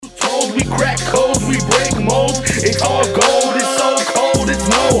hoes, we crack codes, we break molds. It's all gold, it's so cold, it's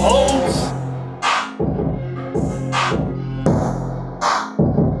no holds.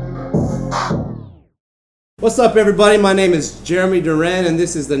 What's up, everybody? My name is Jeremy Duran, and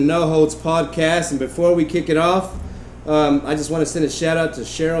this is the No Holds Podcast. And before we kick it off, I just want to send a shout out to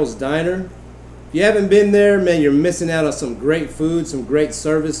Cheryl's Diner. If you haven't been there, man, you're missing out on some great food, some great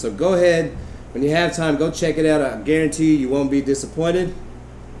service. So go ahead, when you have time, go check it out. I guarantee you won't be disappointed.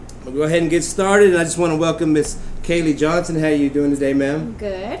 We'll go ahead and get started. And I just want to welcome Miss Kaylee Johnson. How are you doing today, ma'am?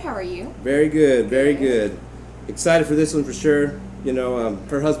 Good. How are you? Very good. Very good. Excited for this one for sure. You know,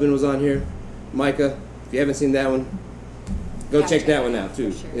 her husband was on here, Micah. If you haven't seen that one, go check that one out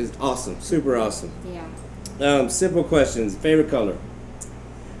too. Sure. It's awesome, super awesome. Yeah. Simple questions. Favorite color?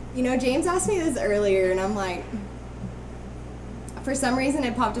 You know, James asked me this earlier, and I'm like, for some reason,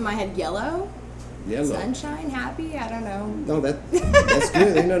 it popped in my head. Yellow. Sunshine, happy. I don't know. No, that's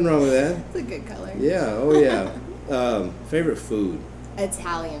good. Ain't nothing wrong with that. It's a good color. Yeah. Oh yeah. Favorite food?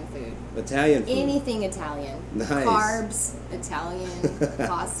 Italian food. Italian food. Anything Italian. Nice. Carbs, Italian,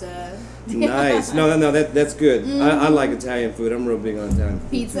 pasta. Nice. No, that's good. Mm-hmm. I like Italian food. I'm real big on Italian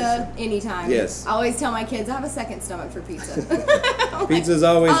food. Pizza, anytime. Yes. I always tell my kids I have a second stomach for pizza. Pizza's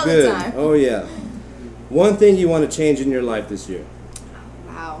always all good. The time. Oh yeah. One thing you want to change in your life this year?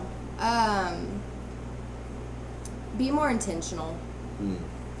 Wow. Be more intentional.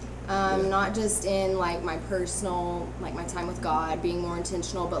 Not just in like my personal, like my time with God, being more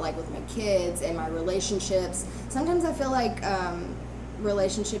intentional, but like with my kids and my relationships. Sometimes I feel like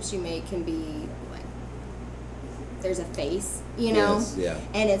relationships you make can be like, there's a face, you know? Yes, yeah.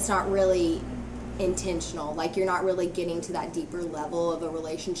 And it's not really intentional. Like you're not really getting to that deeper level of a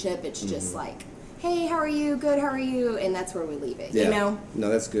relationship. It's just like, hey, how are you? Good, how are you? And that's where we leave it, you know? No,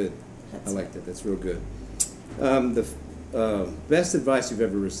 that's good. I like that. That's real good. The best advice you've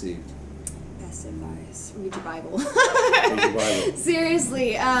ever received? Best advice. Read your Bible. Read your Bible.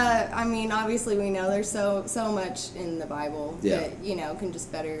 Seriously. I mean, obviously we know there's so much in the Bible that, you know, can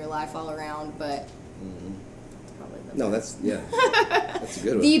just better your life all around, but it's probably the best. That's a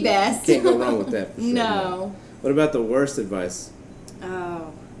good one. The best. Can't go wrong with that for sure. No. What about the worst advice?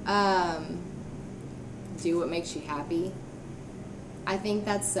 Do what makes you happy. I think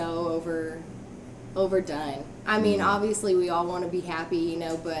that's so overdone. I mean, obviously we all want to be happy, you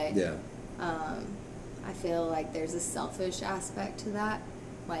know, but I feel like there's a selfish aspect to that.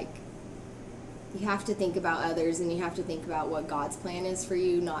 Like, you have to think about others and you have to think about what God's plan is for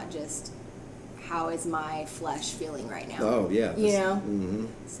you, not just how is my flesh feeling right now. Oh, yeah. You know? Mm-hmm.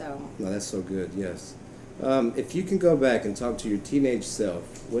 So. No, that's so good, yes. If you can go back and talk to your teenage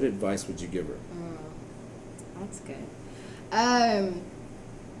self, what advice would you give her? That's good.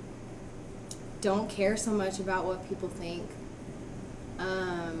 Don't care so much about what people think,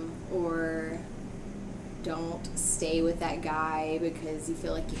 or don't stay with that guy because you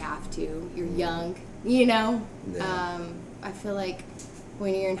feel like you have to. You're young, you know? Yeah. I feel like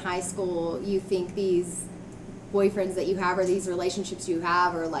when you're in high school, you think these boyfriends that you have or these relationships you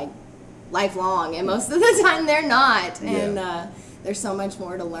have are like lifelong, and most of the time they're not. Yeah. And there's so much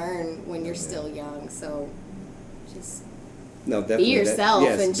more to learn when you're still young, so just... No, definitely. Be yourself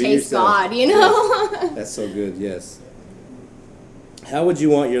and chase yourself. God, you know? Yes. That's so good, yes. How would you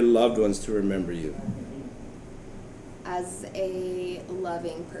want your loved ones to remember you? As a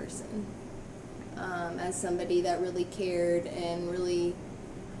loving person. As somebody that really cared and really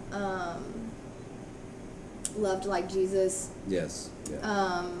loved like Jesus. Yes.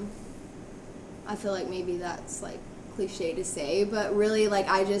 Yeah. I feel like maybe that's like cliche to say, but really like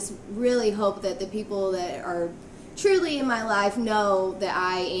I just really hope that the people that are truly in my life know that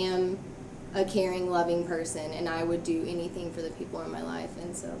I am a caring, loving person, and I would do anything for the people in my life,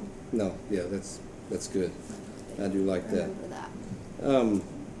 and so. No, yeah, that's good. I do like that. Remember that.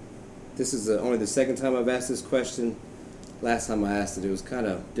 This is only the second time I've asked this question. Last time I asked it, it was kind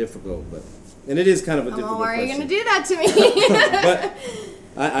of difficult, and it is kind of a difficult why are you question. going to do that to me?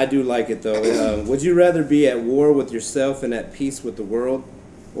 But I do like it, though. Would you rather be at war with yourself and at peace with the world,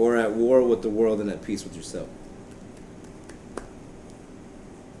 or at war with the world and at peace with yourself?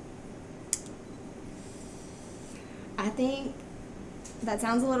 I think that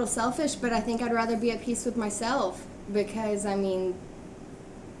sounds a little selfish, but I think I'd rather be at peace with myself because, I mean,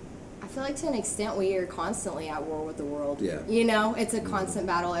 I feel like to an extent we are constantly at war with the world. Yeah. You know, it's a constant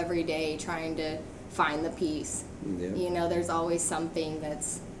battle every day trying to find the peace. Yeah. You know, there's always something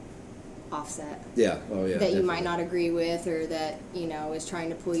that's offset. Yeah. Oh, yeah. That you might not agree with, or that, you know, is trying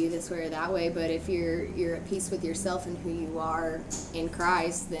to pull you this way or that way. But if you're at peace with yourself and who you are in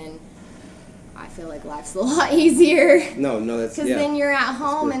Christ, then I feel like life's a lot easier. No, that's because then you're at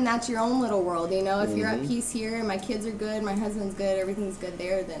home and that's your own little world. You know, if you're at peace here and my kids are good, my husband's good, everything's good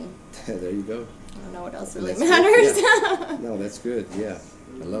there, then there you go. I don't know what else really matters. Yeah. No, that's good. Yeah,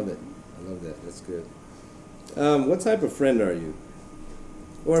 I love it. I love that. That's good. What type of friend are you?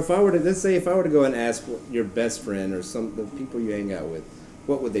 Or if I were to, let's say if I were to go and ask your best friend or the people you hang out with,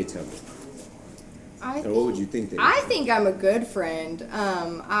 what would they tell me? What would you think they would I think I'm a good friend.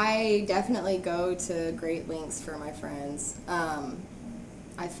 I definitely go to great lengths for my friends.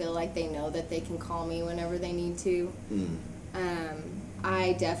 I feel like they know that they can call me whenever they need to.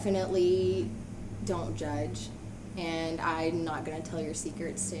 I definitely don't judge, and I'm not going to tell your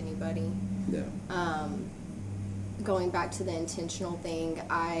secrets to anybody. Yeah. Going back to the intentional thing,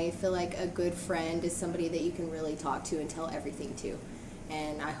 I feel like a good friend is somebody that you can really talk to and tell everything to.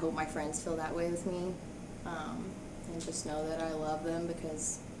 And I hope my friends feel that way with me, and just know that I love them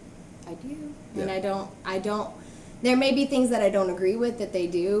because I do. Yeah. And I don't, there may be things that I don't agree with that they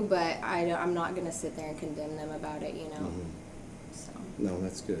do, but I'm not going to sit there and condemn them about it, you know. So. No,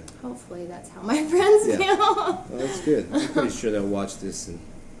 that's good. Hopefully that's how my friends feel. Well, that's good. I'm pretty sure they'll watch this and,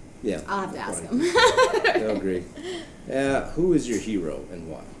 yeah. I'll have to ask them. They'll agree. Who is your hero and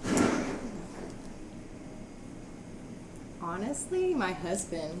why? Honestly, my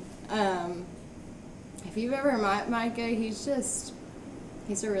husband. If you've ever met Micah, he's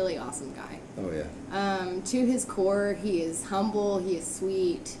a really awesome guy. Oh, yeah. To his core, he is humble, he is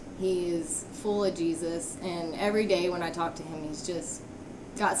sweet, he is full of Jesus, and every day when I talk to him, he's just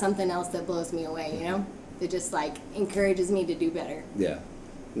got something else that blows me away, you know? That just, like, encourages me to do better. Yeah.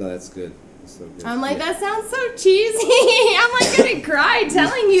 No, that's good. So good. I'm like, that sounds so cheesy. I'm like gonna cry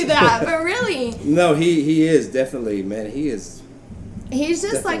telling you that, but really. No, he is definitely, man. He's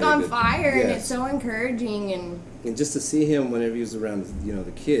just like on fire, and it's so encouraging, and just to see him whenever he's around, you know,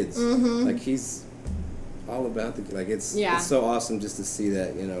 the kids, like he's all about it's so awesome just to see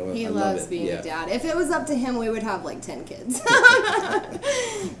that, you know. He loves being a dad. If it was up to him, we would have like 10 kids.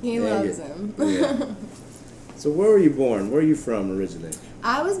 He loves them. Yeah. So where were you born? Where are you from originally?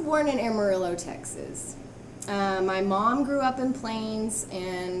 I was born in Amarillo, Texas. My mom grew up in Plains,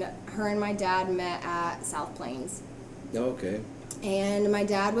 and her and my dad met at South Plains. Oh, okay. And my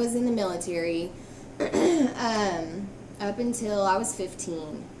dad was in the military up until I was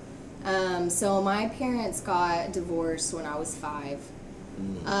 15. So my parents got divorced when I was 5.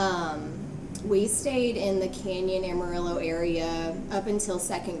 We stayed in the Canyon, Amarillo area up until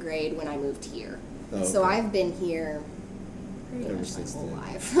 2nd grade when I moved here. Oh, okay. So I've been here pretty much my whole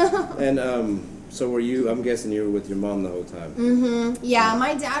life. And so were you, I'm guessing you were with your mom the whole time? Mm-hmm. Yeah,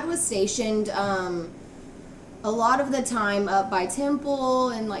 my dad was stationed a lot of the time up by Temple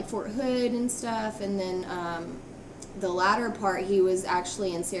and like Fort Hood and stuff. And then the latter part, he was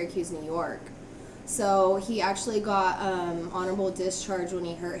actually in Syracuse, New York. So he actually got honorable discharge when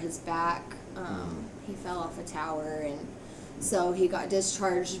he hurt his back. He fell off a tower, and so he got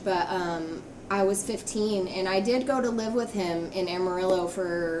discharged. But I was 15, and I did go to live with him in Amarillo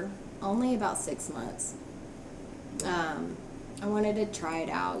for only about 6 months. I wanted to try it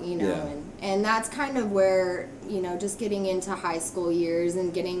out, you know, and that's kind of where, you know, just getting into high school years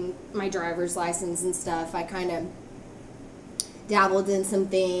and getting my driver's license and stuff, I kind of dabbled in some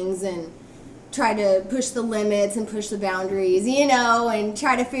things and tried to push the limits and push the boundaries, you know, and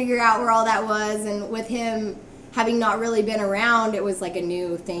try to figure out where all that was. And with him having not really been around, it was like a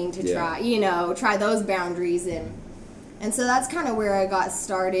new thing to try, you know, try those boundaries. And so that's kind of where I got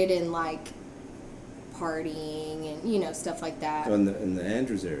started in, like, partying and, you know, stuff like that. So in the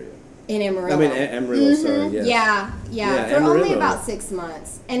Andrews area? In Amarillo. I mean, Amarillo, sorry, yes. Yeah, for Amarillo. Only about 6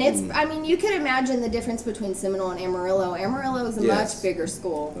 months. And it's, I mean, you could imagine the difference between Seminole and Amarillo. Amarillo is a much bigger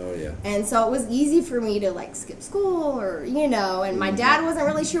school. Oh, yeah. And so it was easy for me to, like, skip school or, you know, and my dad wasn't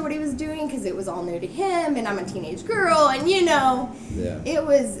really sure what he was doing because it was all new to him, and I'm a teenage girl, and, you know, it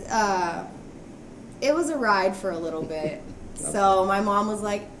was a ride for a little bit. So my mom was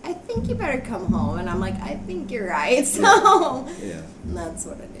like, I think you better come home. And I'm like, I think you're right. So that's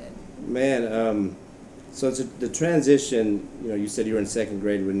what I did. Man, so it's the transition, you know, you said you were in 2nd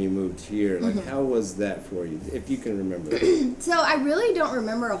grade when you moved here. Like, how was that for you, if you can remember? So I really don't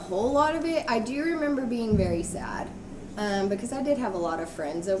remember a whole lot of it. I do remember being very sad because I did have a lot of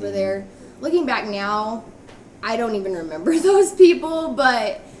friends over there. Looking back now, I don't even remember those people,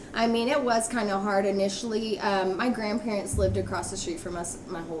 but I mean, it was kind of hard initially. My grandparents lived across the street from us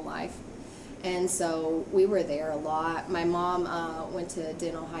my whole life, and so we were there a lot. My mom went to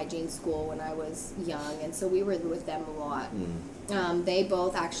dental hygiene school when I was young, and so we were with them a lot. They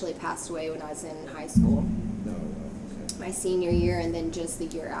both actually passed away when I was in high school. My senior year, and then just the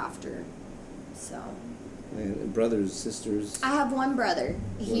year after. So. And brothers, sisters? I have one brother.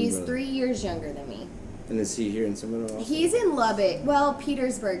 He's brother. 3 years younger than me. And is he here in Seminole also? He's in Lubbock. Well,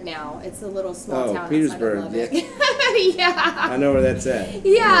 Petersburg now. It's a little small town Petersburg, outside of Lubbock. Yeah. I know where that's at.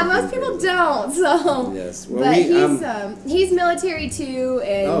 Yeah, most people don't. So. Yes. Well, but he's military too,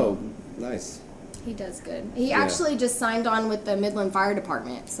 and oh, nice. he does good. He actually just signed on with the Midland Fire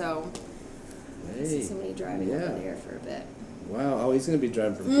Department, so I see somebody driving over there for a bit. Wow. Oh, he's going to be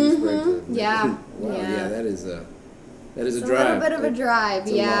driving from Petersburg to Yeah. Wow. Yeah, that is a drive. A little bit of a drive,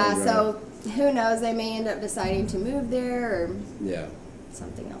 it's a long drive. So who knows? They may end up deciding to move there, or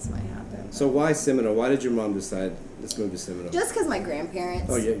something else might happen. So why Seminole? Why did your mom decide let's move to Seminole? Just because my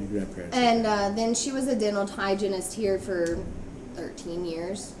grandparents. Oh, yeah, your grandparents. And then she was a dental hygienist here for 13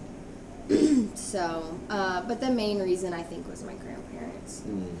 years. So, but the main reason I think was my grandparents.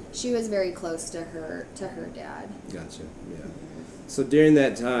 She was very close to her dad. Gotcha. Yeah. So during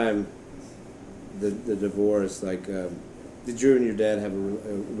that time, the divorce, like, did you and your dad have a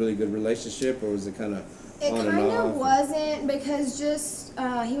really good relationship, or was it kind of on and off? It kind of wasn't, because just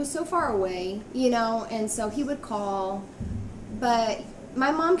he was so far away, and so he would call, but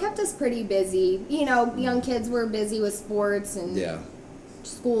my mom kept us pretty busy. Young kids were busy with sports and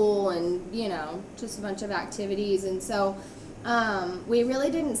school and just a bunch of activities, and so we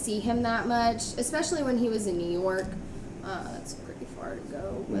really didn't see him that much, especially when he was in New York. That's pretty far to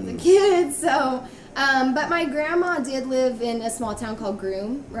go with a kid. So but my grandma did live in a small town called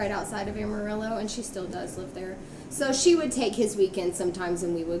Groom right outside of Amarillo, and she still does live there, so she would take his weekends sometimes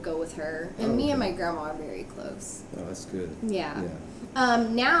and we would go with her, and me and my grandma are very close. Oh, that's good. Yeah.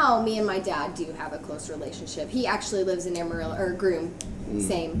 Now me and my dad do have a close relationship. He actually lives in Amarillo, or Groom,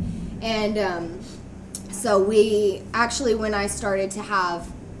 same. And so we actually, when I first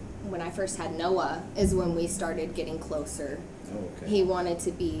had Noah, is when we started getting closer. Oh, okay. He wanted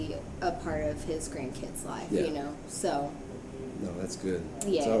to be a part of his grandkids' life, so. No, that's good.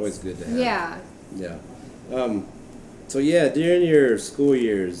 Yes. It's always good to have. Yeah. Yeah. So during your school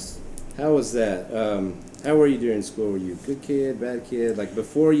years, how was that? How were you during school? Were you a good kid, bad kid? Like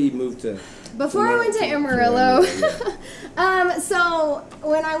before you moved to... Before I went to Amarillo. So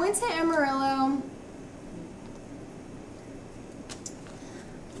when I went to Amarillo,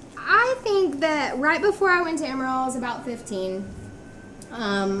 I think that right before I went to Amarillo, I was about 15.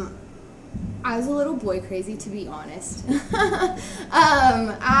 I was a little boy crazy, to be honest.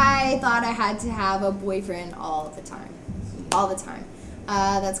 I thought I had to have a boyfriend all the time.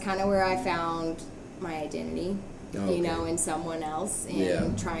 That's kind of where I found my identity, in someone else,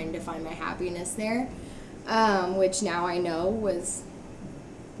 and trying to find my happiness there, which now I know was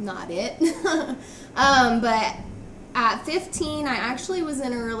not it. But at 15, I actually was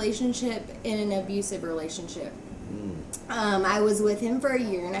in an abusive relationship. I was with him for a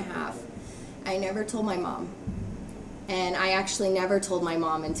year and a half. I never told my mom. And I actually never told my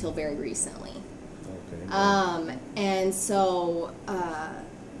mom until very recently. Okay. And so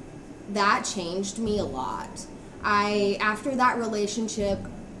that changed me a lot. After that relationship,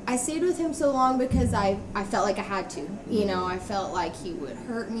 I stayed with him so long because I felt like I had to. I felt like he would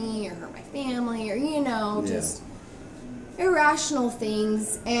hurt me or hurt my family, or, just irrational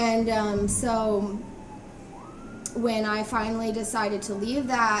things. And so when I finally decided to leave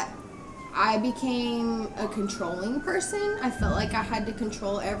that, I became a controlling person. I felt like I had to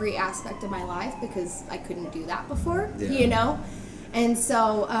control every aspect of my life because I couldn't do that before, And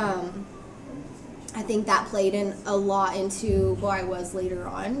so I think that played in a lot into who I was later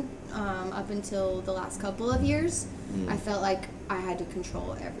on, up until the last couple of years. I felt like I had to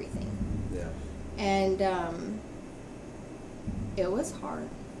control everything. Yeah. And it was hard.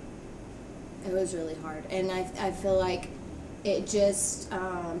 It was really hard. And I feel like it just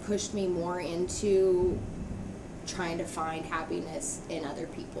pushed me more into trying to find happiness in other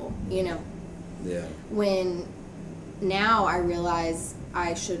people, Yeah. When now I realize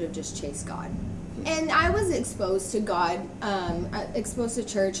I should have just chased God. And I was exposed to God, exposed to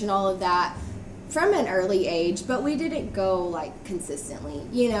church and all of that from an early age, but we didn't go like consistently.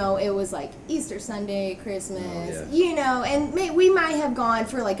 It was like Easter Sunday, Christmas, and we might have gone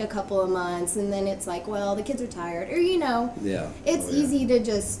for like a couple of months, and then it's like, well, the kids are tired, or it's easy to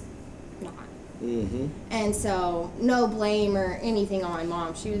just not. And so no blame or anything on my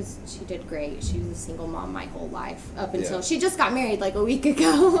mom. She did great. She was a single mom my whole life up until she just got married like a week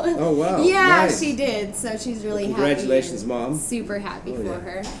ago. Oh wow. Yeah, nice. She did. So she's really happy. Congratulations, Mom. Super happy for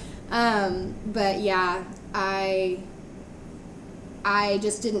her. But yeah, I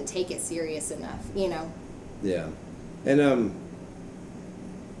just didn't take it serious enough, Yeah. And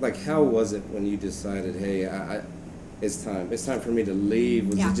like, how was it when you decided, hey, it's time for me to leave?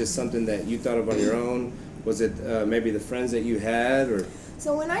 Was it just something that you thought of on your own? Was it maybe the friends that you had, or?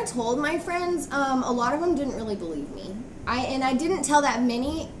 So when I told my friends, a lot of them didn't really believe me. I didn't tell that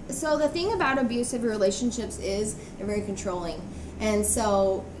many. So the thing about abusive relationships is they're very controlling. And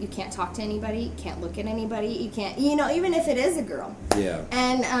so you can't talk to anybody, you can't look at anybody, you can't, even if it is a girl. Yeah.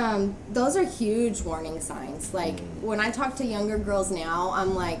 And those are huge warning signs. Like, when I talk to younger girls now,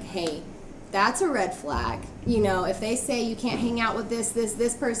 I'm like, hey, that's a red flag. If they say you can't hang out with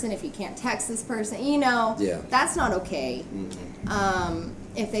this person, if you can't text this person, that's not okay.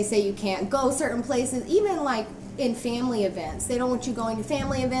 If they say you can't go certain places, even like in family events, they don't want you going to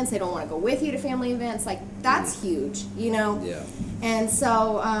family events, they don't want to go with you to family events, like that's huge, Yeah. And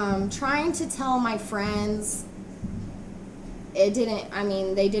so trying to tell my friends, they just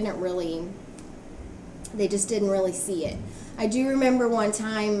didn't really see it. I do remember one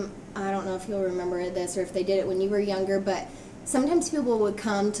time, I don't know if you'll remember this or if they did it when you were younger, but sometimes people would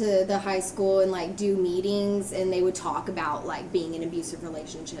come to the high school and like do meetings, and they would talk about like being in abusive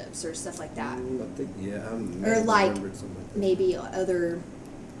relationships or stuff like that. Or like maybe other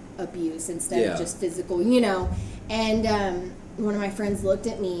abuse instead of just physical, And one of my friends looked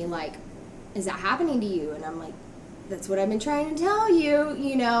at me like, "Is that happening to you?" And I'm like, "That's what I've been trying to tell you,"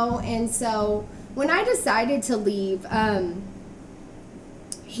 And so when I decided to leave,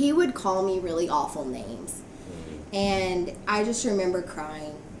 he would call me really awful names. And I just remember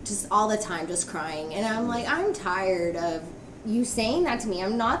crying, just all the time, just crying. And I'm like, I'm tired of you saying that to me.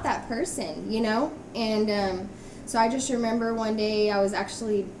 I'm not that person, And so I just remember one day I was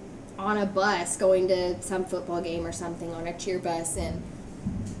actually on a bus going to some football game or something, on a cheer bus. And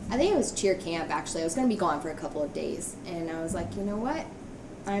I think it was cheer camp, actually. I was going to be gone for a couple of days. And I was like, you know what?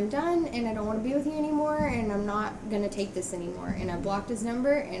 I'm done, and I don't want to be with you anymore, and I'm not going to take this anymore. And I blocked his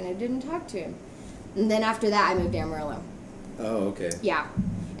number, and I didn't talk to him. And then after that, I moved to Amarillo. Oh, okay. Yeah.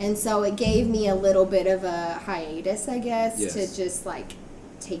 And so it gave me a little bit of a hiatus, I guess, to just, like,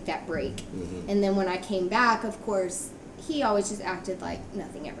 take that break. Mm-hmm. And then when I came back, of course, he always just acted like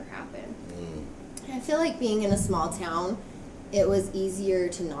nothing ever happened. And I feel like being in a small town, it was easier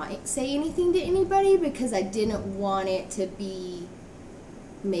to not say anything to anybody because I didn't want it to be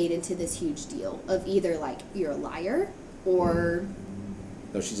made into this huge deal of either, like, you're a liar or...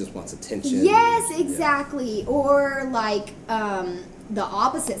 No, she just wants attention. Yes, exactly. Yeah. Or, like, the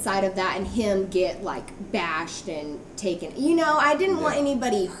opposite side of that and him get, like, bashed and taken. I didn't want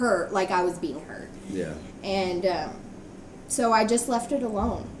anybody hurt like I was being hurt. Yeah. And so I just left it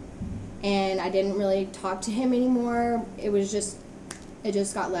alone. And I didn't really talk to him anymore. It just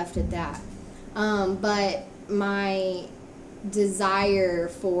got left at that. But my desire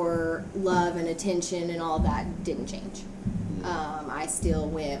for love and attention and all that didn't change. I still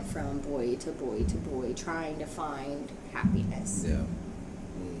went from boy to boy to boy trying to find happiness.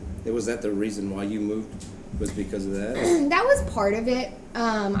 Yeah. Was that the reason why you moved? Was because of that? That was part of it.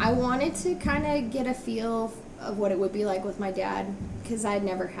 I wanted to kind of get a feel of what it would be like with my dad because I'd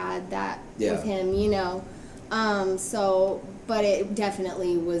never had that with him, but it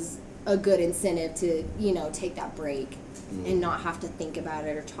definitely was a good incentive to, take that break. And not have to think about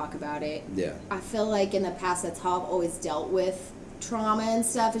it or talk about it. Yeah. I feel like in the past, that's how I've always dealt with trauma and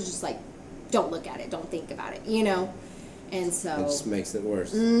stuff. It's just like, don't look at it, don't think about it, And so it just makes it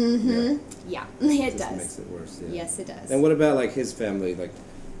worse. Mm-hmm. Yeah, it does. It makes it worse. Yeah. Yes, it does. And what about like his family, like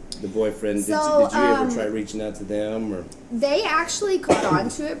the boyfriend? Did you ever try reaching out to them, or? They actually caught on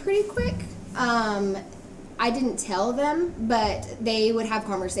to it pretty quick. I didn't tell them, but they would have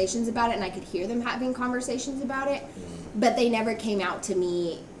conversations about it, and I could hear them having conversations about it. But they never came out to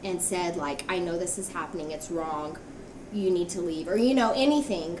me and said, like, I know this is happening, it's wrong, you need to leave, or,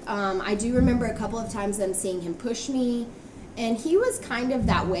 anything. I do remember a couple of times them seeing him push me, and he was kind of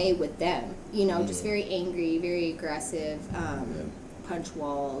that way with them, just very angry, very aggressive, punch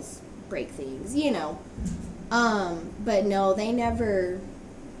walls, break things, But no, they never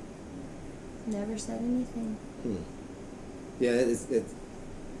said anything. Yeah, it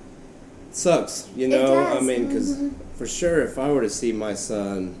sucks, It does. I mean, because for sure, if I were to see my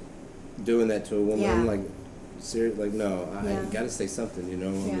son doing that to a woman, I'm like, seriously, like, no, I got to say something, I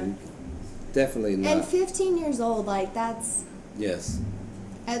mean, definitely not. And 15 years old, like, that's... Yes.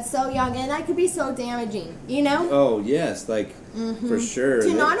 That's so young, and that could be so damaging, Oh, yes, like, for sure.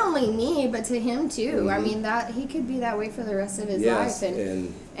 To not only me, but to him, too. I mean, that he could be that way for the rest of his life.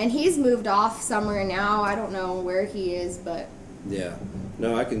 And he's moved off somewhere now. I don't know where he is, but... Yeah.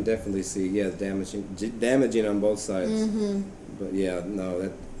 No, I can definitely see, damaging on both sides. But,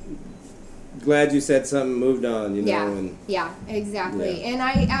 glad you said something, moved on, Yeah, exactly. Yeah. And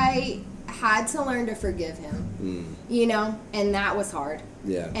I had to learn to forgive him, you know, and that was hard.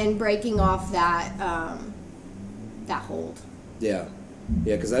 Yeah. And breaking off that that hold. Yeah.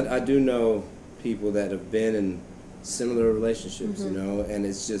 Yeah, because I do know people that have been in similar relationships, you know, and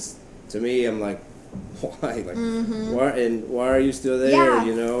it's just, to me, I'm like, why? Like, why are you still there, Yeah.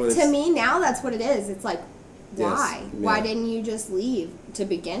 you know? To me now, that's what it is. It's like, why? Yes. Why Yeah. didn't you just leave to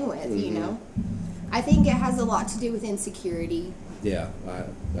begin with, you know? I think it has a lot to do with insecurity. Yeah,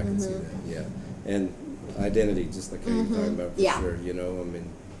 I can see that, yeah. And identity, just like how you're talking about, for sure, you know, I mean,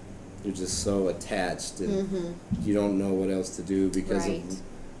 you're just so attached and you don't know what else to do because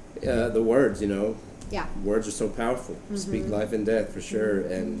of the words, you know. Yeah. Words are so powerful. Speak life and death, for sure,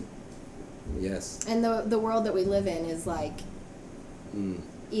 and yes. And the world that we live in is like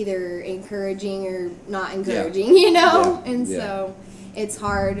either encouraging or not encouraging, you know? Yeah. And so it's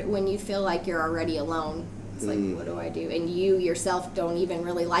hard when you feel like you're already alone. It's like, what do I do? And you yourself don't even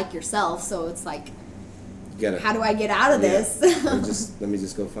really like yourself, so it's like, how do I get out of this? Let me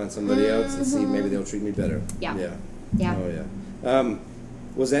just go find somebody else and see, maybe they'll treat me better. Yeah. Yeah. Yeah. Oh, yeah.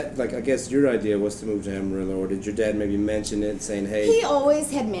 Was that, like, I guess your idea was to move to Amarillo, or did your dad maybe mention it, saying, hey... He always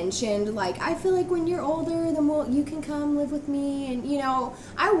had mentioned, like, I feel like when you're older, then you can come live with me. And, you know,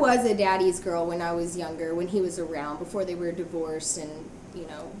 I was a daddy's girl when I was younger, when he was around, before they were divorced and, you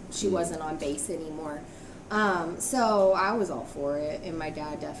know, she wasn't on base anymore. So I was all for it, and my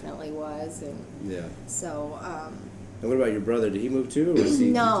dad definitely was. And yeah. So... and what about your brother? Did he move too? Or was he...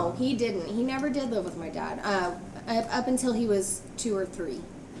 No, he didn't. He never did live with my dad. Up until he was 2 or 3.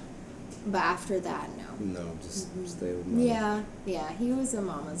 But after that, no. No, just stay with mom. Yeah, he was a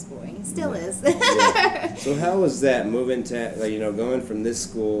mama's boy. He still is. Yeah. So how was that, moving to, like, you know, going from this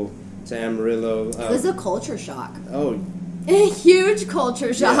school to Amarillo? It was a culture shock. Oh. A huge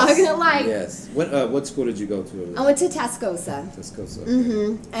culture shock. Yes. Like, yes. What school did you go to? I went to Tascosa. Tascosa.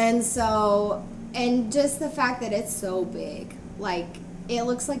 Okay. And so, and just the fact that it's so big, like, it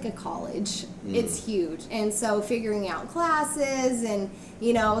looks like a college. It's huge. And so figuring out classes and,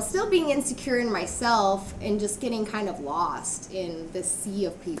 you know, still being insecure in myself and just getting kind of lost in the sea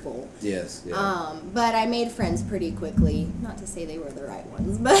of people. Yes. Yeah. But I made friends pretty quickly. Not to say they were the right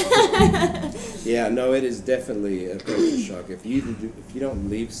ones, but yeah, no, it is definitely a culture shock. If you don't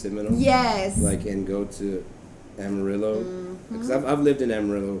leave Seminole, yes, like, and go to Amarillo, because I've lived in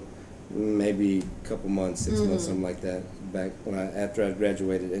Amarillo maybe a couple months, 6 months, something like that, back after I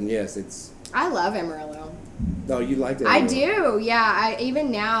graduated, and yes, it's... I love Amarillo. Oh, you liked it? I do, yeah.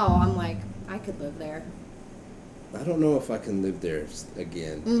 Even now, I'm like, I could live there. I don't know if I can live there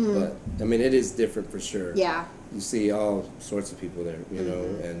again, but, I mean, it is different for sure. Yeah. You see all sorts of people there, you know,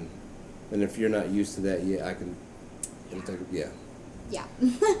 and if you're not used to that, yeah, I can... Yeah. Yeah.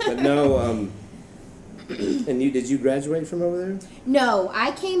 But no, and did you graduate from over there? No,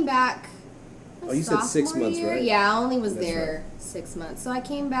 I came back. Oh, you said 6 months, year. right? Yeah, I only was That's there 6 months. So I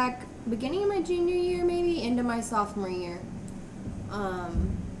came back beginning of my junior year, maybe into my sophomore year.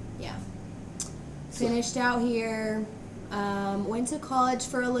 Yeah. Finished out here. Went to college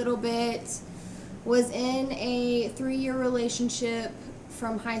for a little bit. Was in a 3-year relationship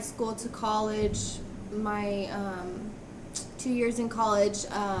from high school to college. My 2 years in college,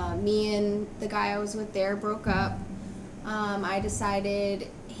 me and the guy I was with there broke up. I decided,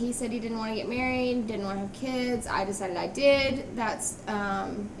 he said he didn't want to get married, didn't want to have kids. I decided I did. That's,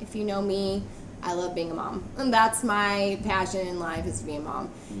 if you know me, I love being a mom. And that's my passion in life, is to be a mom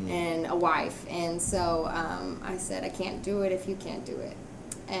and a wife. And so I said, I can't do it if you can't do it.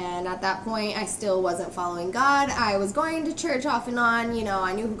 And at that point, I still wasn't following God. I was going to church off and on. You know,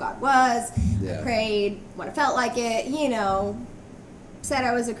 I knew who God was. Yeah. I prayed when I felt like it. You know, said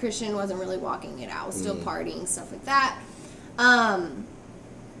I was a Christian, wasn't really walking it out. Was still partying, stuff like that.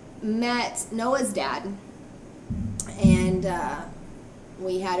 Met Noah's dad. And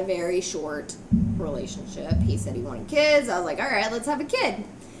we had a very short relationship. He said he wanted kids. I was like, all right, let's have a kid.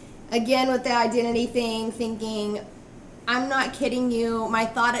 Again, with the identity thing, thinking... I'm not kidding you. My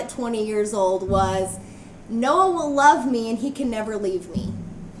thought at 20 years old was, Noah will love me and he can never leave me.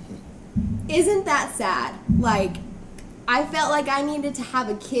 Isn't that sad? Like, I felt like I needed to have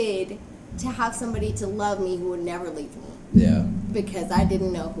a kid to have somebody to love me who would never leave me. Yeah. Because I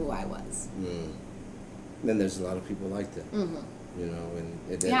didn't know who I was. Then there's a lot of people like that. You know, and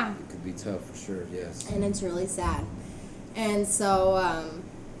it could be tough for sure, yes. And it's really sad. And so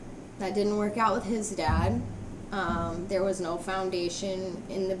that didn't work out with his dad. There was no foundation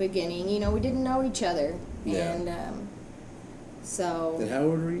in the beginning. You know, we didn't know each other. Yeah. And so... And how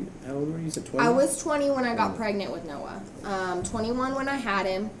old were you? You said 20? I was 20 when I got pregnant with Noah. 21 when I had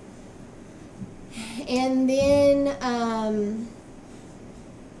him. And then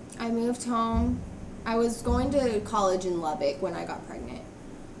I moved home. I was going to college in Lubbock when I got pregnant,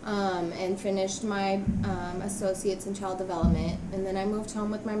 and finished my associates in child development. And then I moved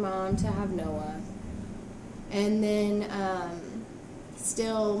home with my mom to have Noah. And then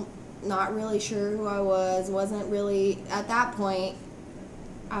still not really sure who I was. Wasn't really, at that point,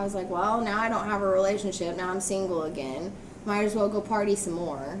 I was like, well, now I don't have a relationship. Now I'm single again. Might as well go party some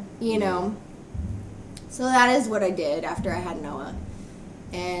more, you know. So that is what I did after I had Noah.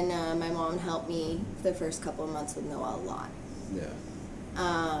 And my mom helped me the first couple of months with Noah a lot. Yeah.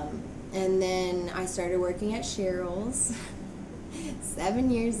 And then I started working at Cheryl's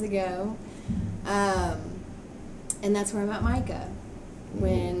 7 years ago. And that's where I met Micah,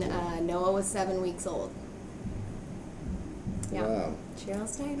 when Noah was 7 weeks old. Yeah. Wow.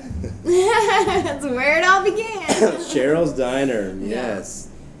 Cheryl's Diner. That's where it all began. Cheryl's Diner, yes.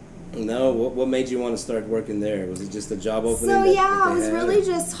 Yeah. No, what made you want to start working there? Was it just a job opening? So yeah, I was really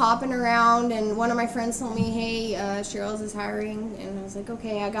just hopping around, and one of my friends told me, hey, Cheryl's is hiring, and I was like,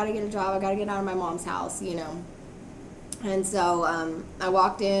 okay, I got to get a job. I got to get out of my mom's house, you know. And so I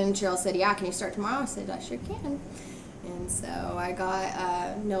walked in. Cheryl said, yeah, can you start tomorrow? I said, I sure can. And so I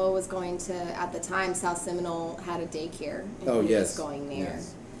got, Noah was going to, at the time, South Seminole had a daycare. And he was going there.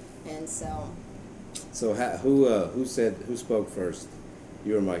 Yes. And so. So who spoke first?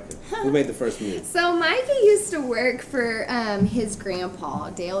 You or Micah? Who made the first move? So Micah used to work for his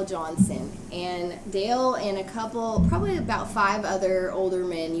grandpa, Dale Johnson. And Dale and probably about 5 other older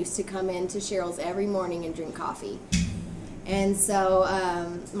men used to come into Cheryl's every morning and drink coffee. And so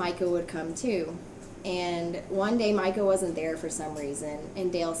Micah would come too. And one day Micah wasn't there for some reason.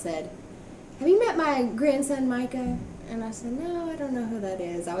 And Dale said, have you met my grandson Micah? And I said, no, I don't know who that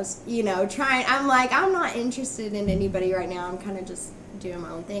is. I was, trying. I'm like, I'm not interested in anybody right now. I'm kind of just doing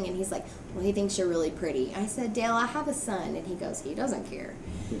my own thing. And he's like, well, he thinks you're really pretty. I said, Dale, I have a son. And he goes, he doesn't care.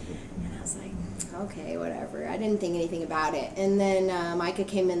 And I was like, okay, whatever. I didn't think anything about it. And then Micah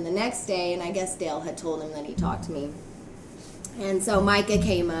came in the next day, and I guess Dale had told him that he talked to me. And so Micah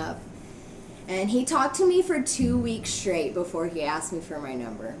came up, and he talked to me for 2 weeks straight before he asked me for my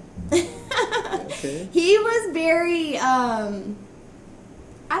number. Okay. He was very, I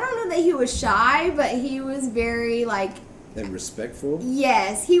don't know that he was shy, but he was very, and respectful?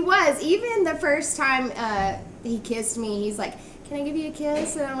 Yes, he was. Even the first time he kissed me, he's like, can I give you a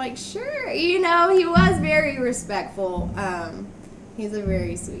kiss? And I'm like, sure. He was very respectful. He's a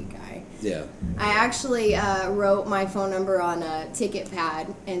very sweet guy. Yeah. I actually wrote my phone number on a ticket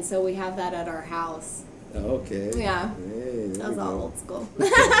pad, and so we have that at our house. Okay. Yeah. Hey, that was all old school.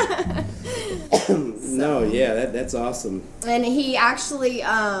 No, yeah, that's awesome. And he actually,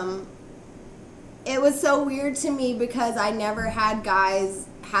 it was so weird to me because I never had guys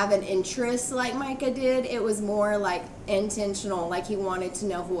have an interest like Micah did. It was more like intentional, like he wanted to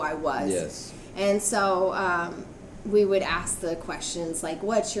know who I was. Yes. And so, we would ask the questions like,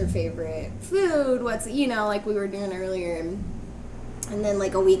 what's your favorite food? What's, like we were doing earlier. And then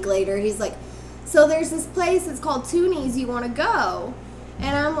like a week later, he's like, so there's this place, it's called Toonies, you want to go?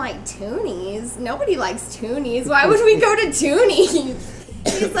 And I'm like, Toonies? Nobody likes Toonies. Why would we go to Toonies?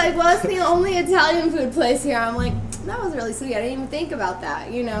 He's like, well, it's the only Italian food place here. I'm like, that was really sweet. I didn't even think about that,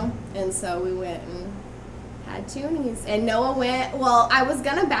 And so we went and had Toonies. And Noah went, well, I was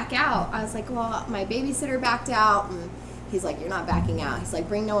going to back out. I was like, well, my babysitter backed out. And he's like, you're not backing out. He's like,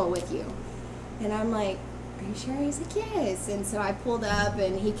 bring Noah with you. And I'm like, are you sure? He's like, yes. And so I pulled up,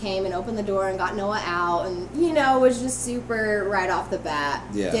 and he came and opened the door and got Noah out. And, was just super right off the bat.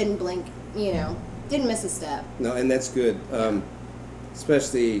 Yeah. Didn't blink, didn't miss a step. No, and that's good.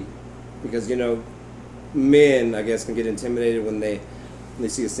 Especially because, men, I guess, can get intimidated when they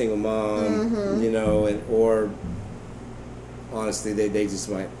see a single mom, or honestly, they just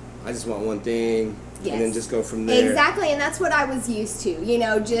might, I just want one thing, yes. And then just go from there. Exactly, and that's what I was used to,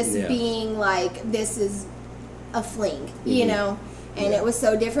 being like, this is a fling, and it was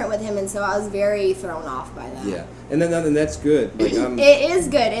so different with him, and so I was very thrown off by that. Yeah, and then that's good. Like, it is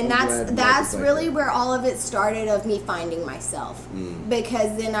good, and that's really where all of it started, of me finding myself,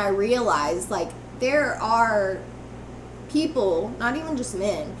 because then I realized, like, there are people, not even just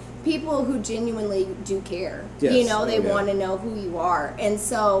men, people who genuinely do care. Yes. They want to know who you are. And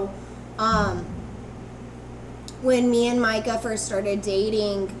so when me and Micah first started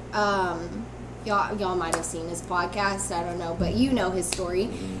dating, y'all might have seen his podcast, I don't know, but you know his story.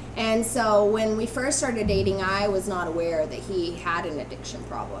 Mm-hmm. And so when we first started dating, I was not aware that he had an addiction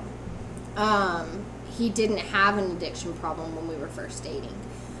problem. He didn't have an addiction problem when we were first dating.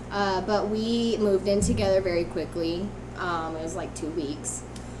 But we moved in together very quickly. It was like 2 weeks.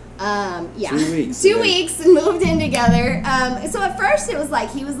 Yeah. 2 weeks. 2 weeks and moved in together. So at first it was like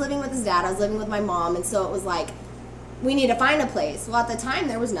he was living with his dad, I was living with my mom, and so it was like, we need to find a place. Well, at the time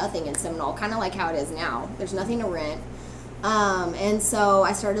there was nothing in Seminole, kind of like how it is now. There's nothing to rent. And so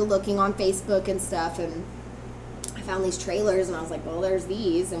I started looking on Facebook and stuff, and I found these trailers, and I was like, well, there's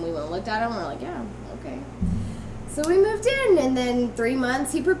these, and we went and looked at them, and we're like, yeah, okay. So we moved in, and then 3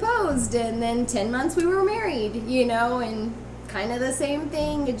 months he proposed, and then 10 months we were married, you know, and kind of the same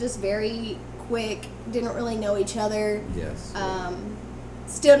thing. It just very quick, didn't really know each other. Yes.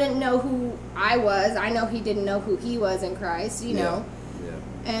 Still didn't know who I was. I know he didn't know who he was in Christ, you know.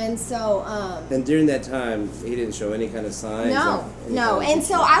 Yeah. And so... and during that time, he didn't show any kind of signs? No. And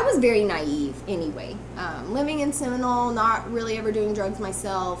so I was very naive anyway. Living in Seminole, not really ever doing drugs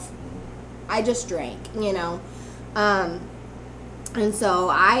myself. I just drank, you know. And so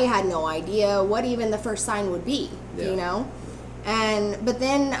I had no idea what even the first sign would be, you know. But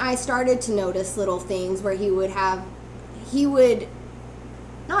then I started to notice little things where he would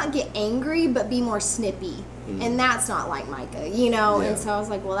not get angry, but be more snippy. And that's not like Micah, you know. And so I was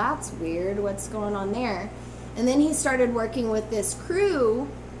like, well, that's weird. What's going on there? And then he started working with this crew,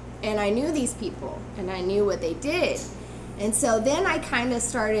 and I knew these people, and I knew what they did. And so then I kind of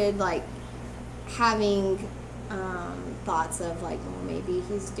started, like, having thoughts of, like, well, maybe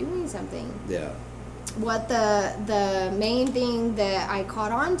he's doing something. Yeah. What the main thing that I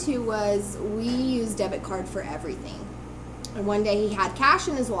caught on to was we use debit card for everything. And one day he had cash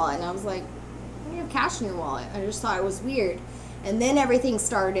in his wallet, and I was like, why do you have cash in your wallet? I just thought it was weird. And then everything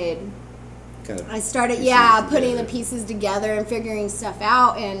started. I started, putting the pieces together and figuring stuff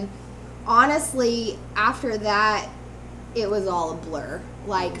out. And honestly, after that, it was all a blur.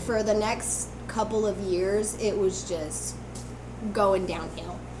 Like, for the next couple of years, it was just going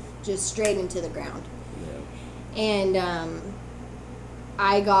downhill, just straight into the ground. Yeah. And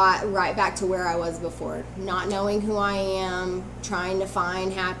I got right back to where I was before, not knowing who I am, trying to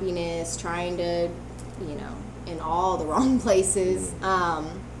find happiness, trying to, you know, in all the wrong places,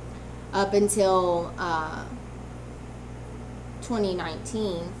 up until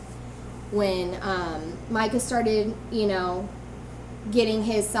 2019, when Micah started, you know, getting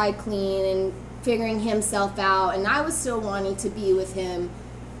his side clean and figuring himself out, and I was still wanting to be with him.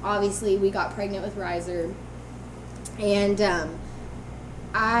 Obviously, we got pregnant with Riser, and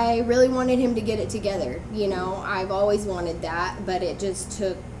I really wanted him to get it together. You know, I've always wanted that, but it just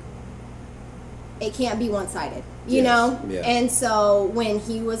took, it can't be one-sided, you know? Yeah. And so when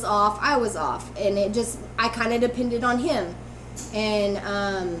he was off, I was off, and it just, I kind of depended on him. And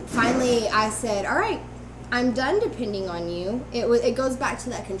finally I said, all right, I'm done depending on you. It goes back to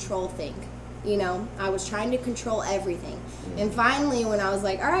that control thing. You know, I was trying to control everything. And finally, when I was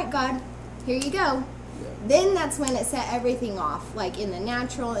like, all right, God, here you go. Then that's when it set everything off. Like, in the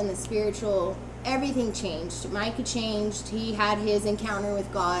natural and the spiritual, everything changed. Micah changed. He had his encounter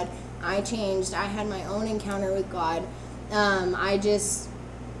with God. I changed. I had my own encounter with God. I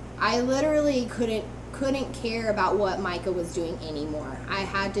literally couldn't care about what Micah was doing anymore. I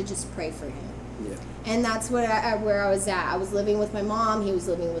had to just pray for him. Yeah. And that's where I was at. I was living with my mom. He was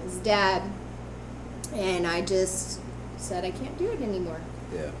living with his dad. And I just said, I can't do it anymore.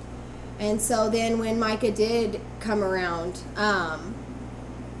 Yeah. And so then when Micah did come around,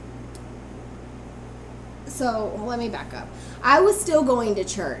 so let me back up. I was still going to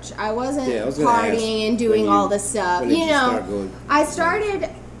church. I wasn't partying and doing all this stuff. You know, I started,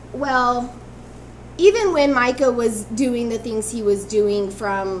 well, even when Micah was doing the things he was doing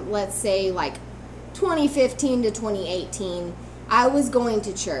from, let's say, like 2015 to 2018, I was going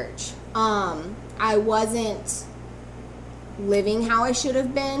to church. I wasn't living how I should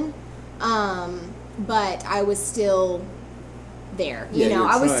have been, but I was still there. You know,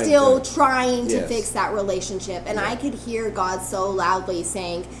 I was still trying to fix that relationship, and I could hear God so loudly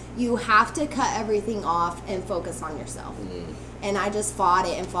saying, you have to cut everything off and focus on yourself. And I just fought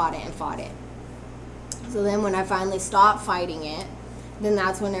it and fought it and fought it. So then when I finally stopped fighting it, then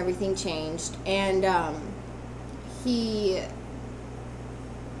that's when everything changed. And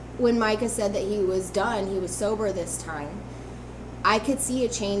when Micah said that he was done, he was sober this time, I could see a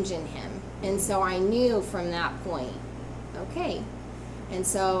change in him. And so I knew from that point, okay. And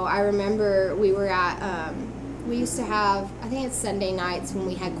so I remember we were at, we used to have, I think it's Sunday nights when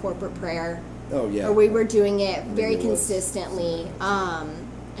we had corporate prayer. Oh, yeah. Or we were doing it very consistently.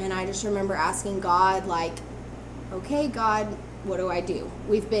 And I just remember asking God, like, okay, God, what do I do?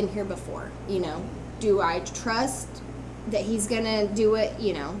 We've been here before, you know. Do I trust that he's going to do it,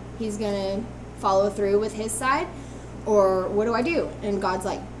 you know, he's going to follow through with his side? Or what do I do? And God's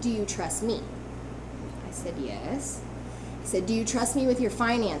like, do you trust me? I said, yes. He said, do you trust me with your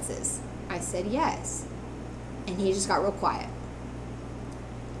finances? I said, yes. And he just got real quiet.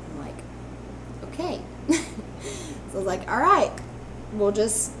 I'm like, okay. So I was like, all right,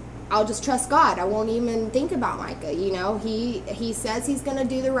 I'll just trust God. I won't even think about Micah. You know, he says he's going to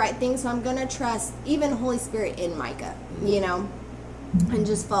do the right thing, so I'm going to trust even Holy Spirit in Micah, you know, and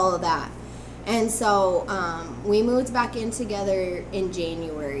just follow that. And so we moved back in together in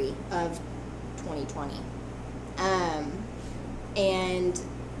January of 2020. And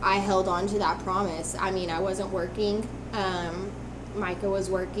I held on to that promise. I mean, I wasn't working. Micah was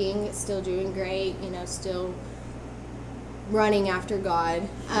working, still doing great, you know, still running after God.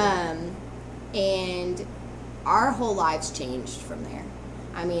 And our whole lives changed from there.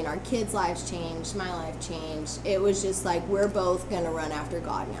 I mean, our kids' lives changed, my life changed. It was just like, we're both going to run after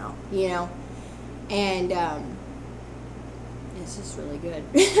God now, you know? And it's just really good.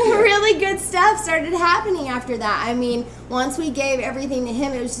 Really good stuff started happening after that. I mean, once we gave everything to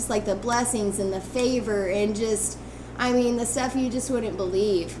him, it was just like the blessings and the favor and just, I mean, the stuff you just wouldn't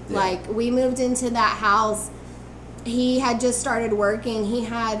believe. Yeah. Like, we moved into that house. He had just started working. He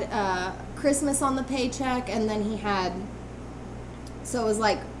had Christmas on the paycheck, and then he had, so it was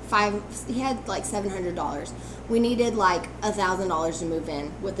like he had like $700. We needed like $1,000 to move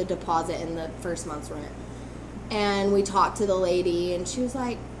in with the deposit and the first month's rent. And we talked to the lady, and she was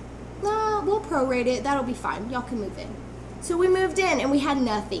like, no, we'll prorate it. That'll be fine. Y'all can move in. So we moved in, and we had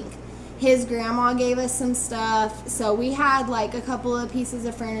nothing. His grandma gave us some stuff. So we had like a couple of pieces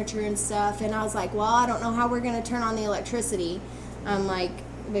of furniture and stuff. And I was like, well, I don't know how we're going to turn on the electricity. I'm like,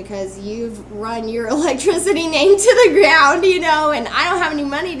 because you've run your electricity name to the ground, you know, and I don't have any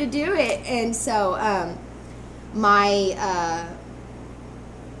money to do it. And so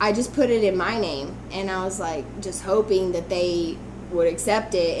I just put it in my name, and I was like just hoping that they would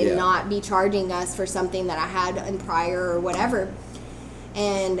accept it and not be charging us for something that I had in prior or whatever.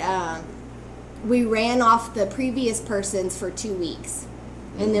 And we ran off the previous person's for 2 weeks,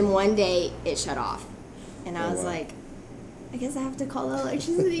 and then one day it shut off, and I was like, I guess I have to call the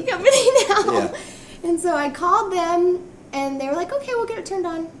electricity company now. Yeah. And so I called them, and they were like, okay, we'll get it turned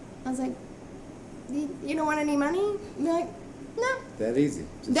on. I was like, you don't want any money? And they're like, no. That easy.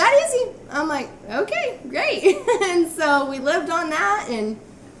 That easy. I'm like, okay, great. And so we lived on that, and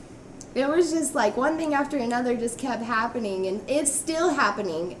it was just like one thing after another just kept happening, and it's still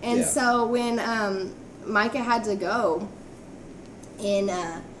happening. And so when Micah had to go in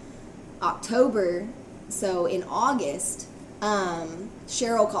October, so in August,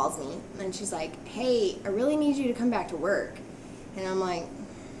 Cheryl calls me, and she's like, hey, I really need you to come back to work. And I'm like,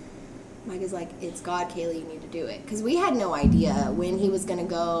 Micah's like, it's God, Kaylee, you need to do it. Because we had no idea when he was going to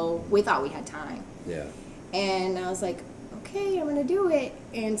go. We thought we had time. Yeah. And I was like, okay, I'm going to do it.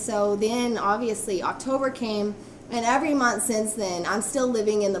 And so then, obviously, October came, and every month since then, I'm still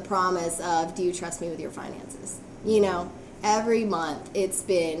living in the promise of, do you trust me with your finances? You know, every month it's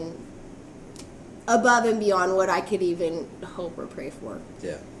been above and beyond what I could even hope or pray for.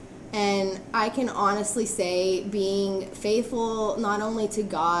 Yeah. And I can honestly say, being faithful not only to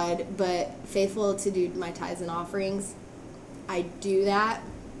God, but faithful to do my tithes and offerings, I do that,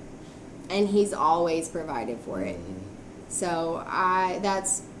 and He's always provided for it. Mm-hmm. So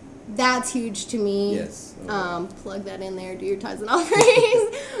that's huge to me. Yes. Okay. Plug that in there, do your tithes and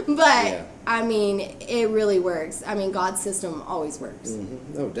offerings. But, I mean, it really works. I mean, God's system always works.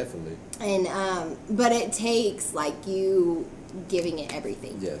 Mm-hmm. Oh, definitely. And, but it takes, like, you giving it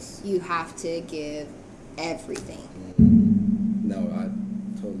everything. Yes. You have to give everything. Mm-hmm. No,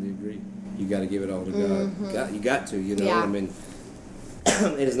 I totally agree. You got to give it all to God. You got to, you know. Yeah. I mean,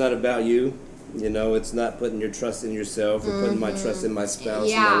 it is not about you. You know, it's not putting your trust in yourself or putting my trust in my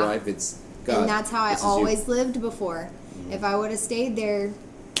spouse and my wife. It's God. And that's how I always lived before. Mm-hmm. If I would have stayed there,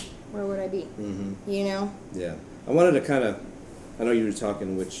 where would I be? Mm-hmm. You know? Yeah. I wanted to kind of, I know you were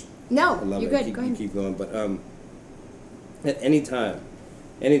talking, which no, I love you're it. Good. Go ahead. You keep going, but at any time,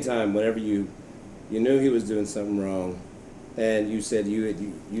 whenever you knew he was doing something wrong, and you said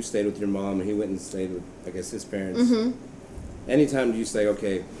you stayed with your mom and he went and stayed with, I guess, his parents. Mm-hmm. Anytime you say,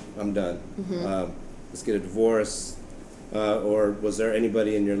 okay, I'm done, let's get a divorce, or was there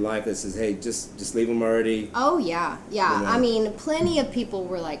anybody in your life that says, hey, just leave him already? Oh, yeah. You know? I mean, plenty of people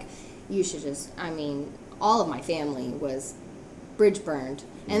were like, you should just, I mean, all of my family was bridge burned,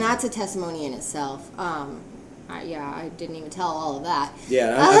 and that's a testimony in itself. I didn't even tell all of that.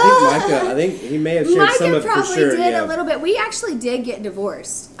 Yeah, I think he may have shared some of it for sure. Micah probably did a little bit. We actually did get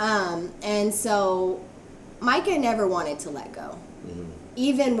divorced, and so Micah never wanted to let go. Mm-hmm.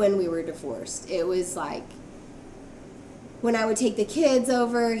 Even when we were divorced, it was like, when I would take the kids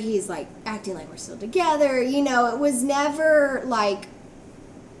over, he's like acting like we're still together. You know, it was never like,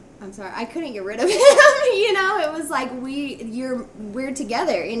 I'm sorry, I couldn't get rid of him. You know, it was like we're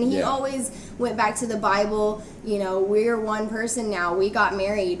together, and he always went back to the Bible. You know, we're one person now. We got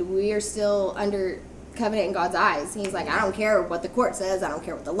married. We are still under covenant in God's eyes. He's like, I don't care what the court says. I don't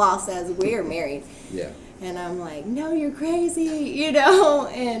care what the law says. We're married. Yeah. And I'm like, no, you're crazy. You know,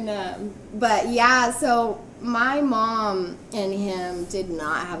 and but yeah, so my mom and him did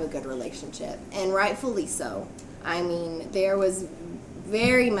not have a good relationship, and rightfully so. I mean, there was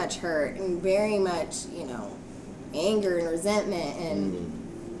very much hurt and very much, you know, anger and resentment,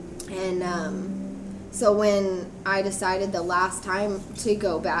 and so when I decided the last time to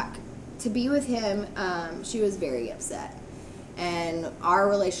go back to be with him, she was very upset, and our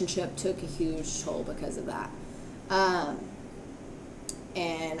relationship took a huge toll because of that.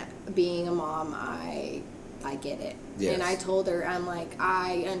 And being a mom, I get it. Yes. And I told her, I'm like,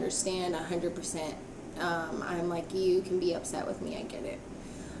 I understand 100%. I'm like, you can be upset with me, I get it.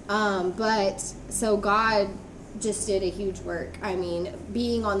 But so God just did a huge work. I mean,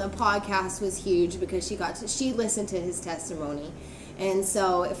 being on the podcast was huge because she listened to his testimony. And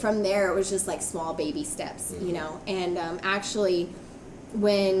so from there, it was just like small baby steps, you know. And actually,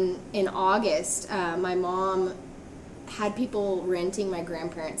 when in August, my mom had people renting my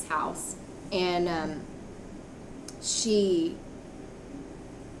grandparents' house, and she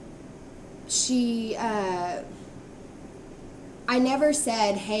I never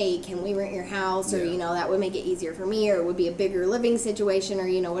said, hey, can we rent your house, or, you know, that would make it easier for me, or it would be a bigger living situation, or,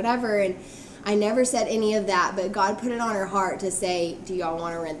 you know, whatever. And I never said any of that, but God put it on her heart to say, do y'all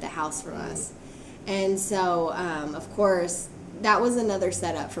want to rent the house from us? And so, of course, that was another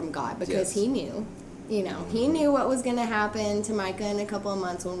setup from God, because he knew, you know, he knew what was going to happen to Micah in a couple of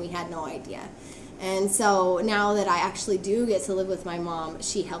months when we had no idea. And so now that I actually do get to live with my mom,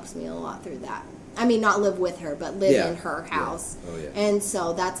 she helps me a lot through that. I mean, not live with her, but live in her house. Yeah. Oh, yeah. And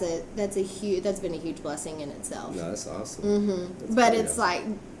so that's been a huge blessing in itself. No, that's awesome. Mm-hmm. But it's like,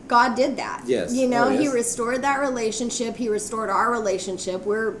 God did that. Yes. You know, he restored that relationship. He restored our relationship.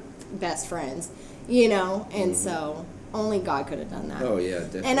 We're best friends, you know, and so only God could have done that. Oh, yeah,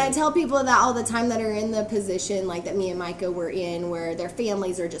 definitely. And I tell people that all the time that are in the position like that me and Micah were in, where their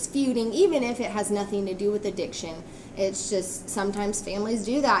families are just feuding, even if it has nothing to do with addiction. It's just sometimes families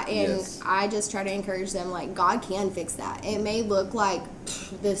do that, and I just try to encourage them, like, God can fix that. It may look like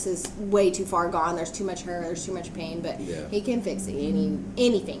this is way too far gone, there's too much hurt, there's too much pain, but he can fix it,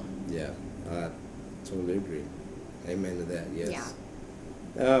 anything. Yeah, I totally agree. Amen to that, yes.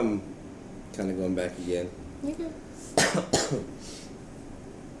 Yeah. Kind of going back again. You're good.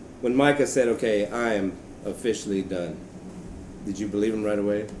 When Micah said, okay, I am officially done, did you believe him right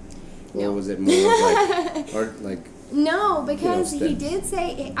away? Or No. was it more like No, because he did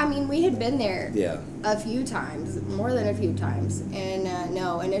say, I mean, we had been there a few times, more than a few times, and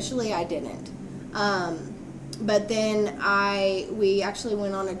no, initially I didn't. But then we actually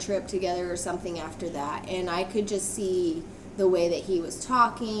went on a trip together or something after that, and I could just see the way that he was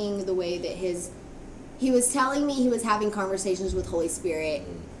talking, the way that he was telling me he was having conversations with Holy Spirit,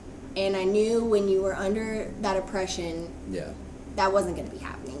 and I knew when you were under that oppression, that wasn't going to be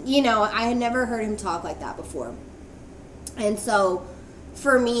happening. You know, I had never heard him talk like that before. And so,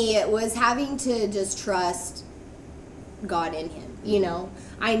 for me, it was having to just trust God in him, you know.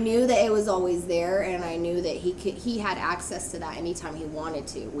 I knew that it was always there, and I knew that he had access to that anytime he wanted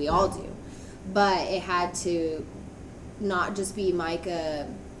to. We all do. But it had to not just be Micah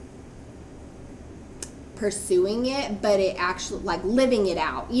pursuing it, but it actually, like, living it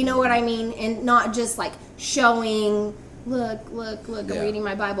out. You know what I mean? And not just, like, showing, look, I'm reading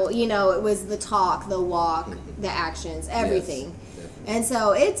my Bible. You know, it was the talk, the walk, the actions, everything. Yes, and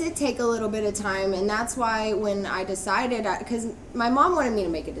so it did take a little bit of time, and that's why when I decided, because my mom wanted me to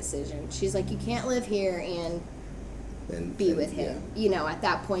make a decision. She's like, you can't live here and be with him. You know, at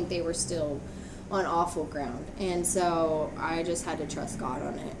that point they were still on awful ground. And so I just had to trust God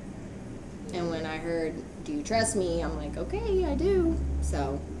on it. And when I heard, do you trust me? I'm like, okay, I do.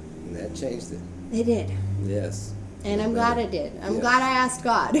 So. And that changed it. It did. Yes. And I'm glad it did. I'm glad I asked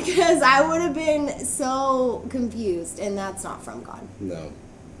God, because I would have been so confused, and that's not from God. No.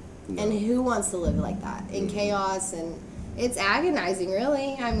 And who wants to live like that? In chaos, and it's agonizing,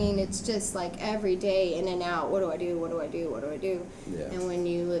 really. I mean, it's just like every day in and out. What do I do? What do I do? What do I do? Yeah. And when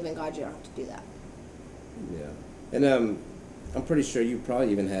you live in God, you don't have to do that. Yeah. And I'm pretty sure you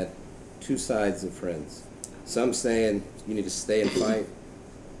probably even had two sides of friends. Some saying you need to stay and fight.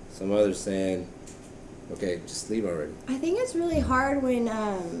 Some others saying, okay, just leave already. I think it's really hard when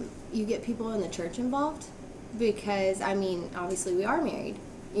you get people in the church involved. because, I mean, obviously we are married,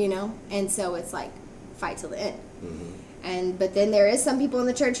 you know? And so it's like, fight till the end. But then there is some people in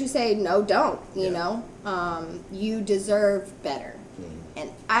the church who say, no, don't, you know? You deserve better. And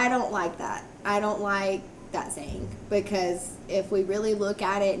I don't like that. I don't like that saying, because if we really look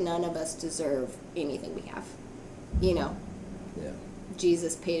at it, none of us deserve anything we have, you know? Yeah.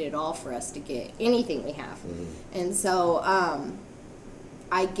 Jesus paid it all for us to get anything we have. And so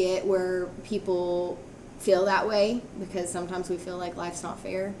I get where people feel that way, because sometimes we feel like life's not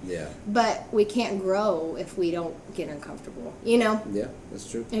fair. Yeah. But we can't grow if we don't get uncomfortable, you know? Yeah, that's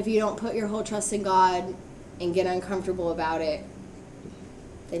true. If you don't put your whole trust in God and get uncomfortable about it,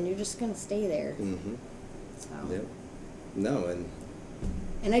 then you're just going to stay there. So. Yep. No,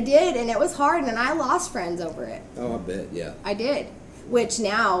 and I did, and it was hard, and I lost friends over it. Oh, I bet, yeah. I did. Which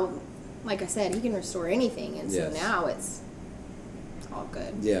now, like I said, he can restore anything, and so now it's all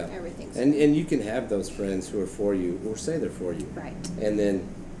good. Yeah. Everything's and you can have those friends who are for you, or say they're for you. Right. And then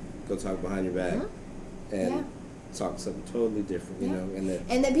go talk behind your back and talk something totally different, you know. And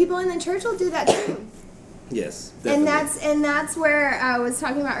Yes, definitely. And that's where I was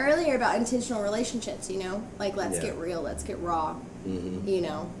talking about earlier about intentional relationships, you know? Like, let's get real, let's get raw, you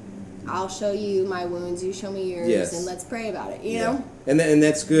know? I'll show you my wounds, you show me yours, and let's pray about it, you know? And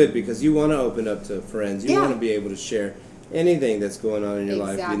that's good, because you want to open up to friends. You want to be able to share anything that's going on in your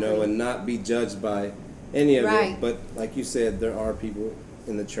life, you know, and not be judged by any of it. But like you said, there are people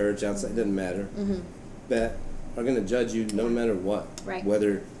in the church, outside, it doesn't matter, that are going to judge you no matter what. Right.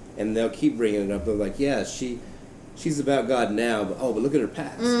 Whether... And they'll keep bringing it up. They're like, yeah, she's about God now, but look at her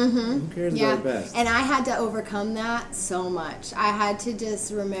past. Who cares about her past? And I had to overcome that so much. I had to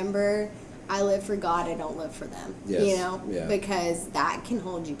just remember, I live for God, I don't live for them. Yes. You know? Yeah. Because that can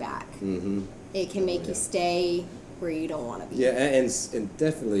hold you back. It can make you stay where you don't want to be. Yeah, and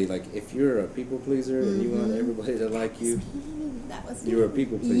definitely, like, if you're a people pleaser and you want everybody to like you, that was you're a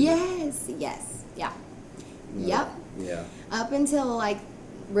people pleaser. Yes, yeah. No. Yep. Yeah. Up until, like,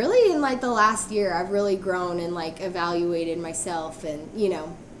 really in like the last year, I've really grown and like evaluated myself, and you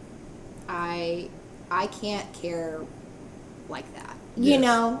know, I can't care like that. You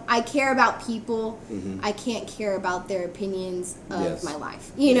know, I care about people. I can't care about their opinions of my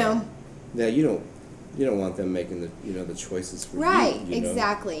life. You know. Yeah, you don't want them making the choices for you. Right. You know?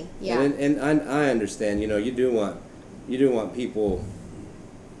 Exactly. Yeah. And I understand. You know, you do want people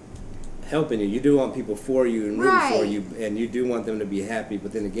helping you. You do want people for you and rooting for you, and you do want them to be happy.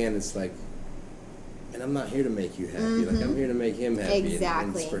 But then again, it's like, and I'm not here to make you happy. Like, I'm here to make him happy. Exactly.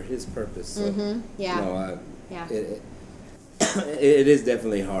 And it's for his purpose. So, yeah. No, it is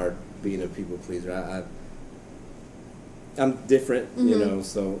definitely hard being a people pleaser. I'm different, you know.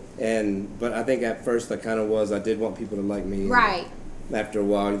 So but I think at first I kind of was. I did want people to like me. Right. After a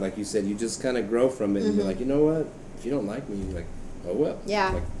while, like you said, you just kind of grow from it and be like, you know what? If you don't like me, you're like, oh well.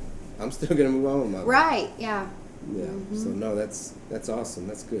 Yeah. Like, I'm still gonna move on with my life. Right. Yeah. Yeah. So no, that's awesome.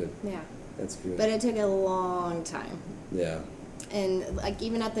 That's good. Yeah. That's good. But it took a long time. Yeah. And like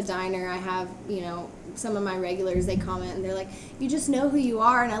even at the diner, I have, you know, some of my regulars, they comment and they're like, you just know who you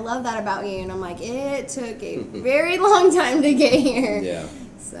are, and I love that about you. And I'm like, it took a very long time to get here. Yeah.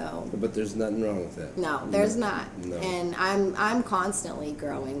 So. But there's nothing wrong with that. No, there's not. No. And I'm constantly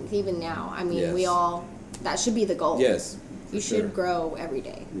growing, even now. I mean, we all, that should be the goal. Yes. You should grow every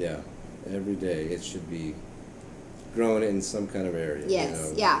day. Yeah. Every day it should be growing in some kind of area. Yes.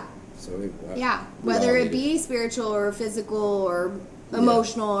 You know? Yeah. So whether it be spiritual or physical or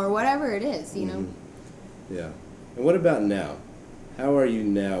emotional or whatever it is, you know. Yeah. And what about now? How are you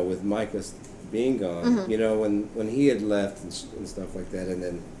now with Micah being gone? You know, when he had left and stuff like that, and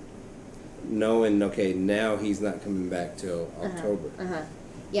then knowing, okay, now he's not coming back till October.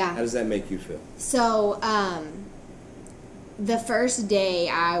 Yeah. How does that make you feel? So, the first day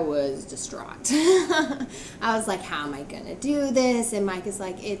I was distraught. I was like, how am I going to do this? And Mike is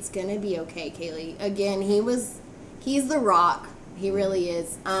like, it's going to be okay, Kaylee. Again, he's the rock. He really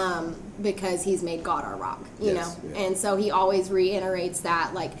is. Because he's made God our rock, you know? Yeah. And so he always reiterates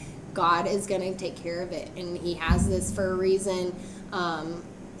that, like, God is going to take care of it. And he has this for a reason.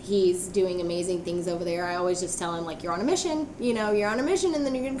 He's doing amazing things over there. I always just tell him, like, you're on a mission, you know, you're on a mission and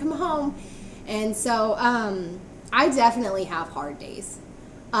then you're going to come home. And so, I definitely have hard days.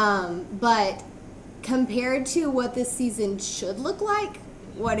 But compared to what this season should look like,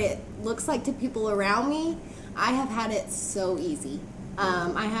 what it looks like to people around me, I have had it so easy.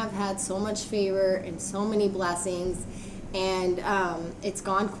 I have had so much favor and so many blessings, and it's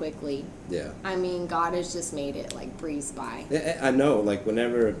gone quickly. Yeah. I mean, God has just made it like breeze by. I know, like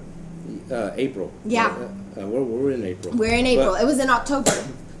whenever April. Yeah. We're in April. We're in April. It was in October.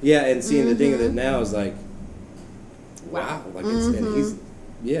 Yeah, and seeing the thing of it now is like, wow. Like and he's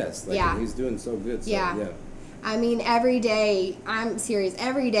and he's doing so good. So, yeah. I mean, every day, I'm serious,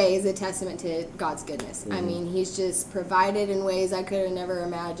 every day is a testament to God's goodness. I mean, he's just provided in ways I could have never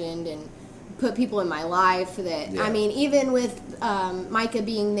imagined and put people in my life that, I mean, even with Micah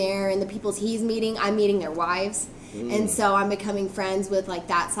being there and the people he's meeting, I'm meeting their wives. And so I'm becoming friends with, like,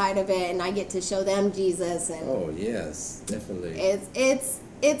 that side of it, and I get to show them Jesus. And oh, yes, definitely.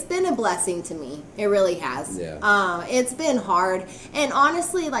 It's been a blessing to me. It really has. Yeah. It's been hard. And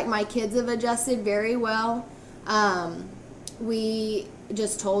honestly, like, my kids have adjusted very well. We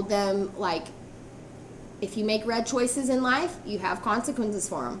just told them, like, if you make red choices in life, you have consequences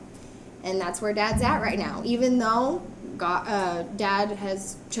for them. And that's where Dad's at right now. Even though Dad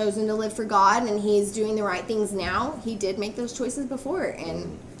has chosen to live for God and he's doing the right things now, he did make those choices before.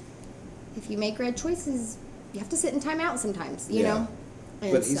 And if you make red choices, you have to sit in time out sometimes, you know?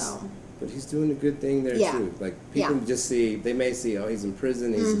 And but he's doing a good thing there too. Like, people just they may see, oh, he's in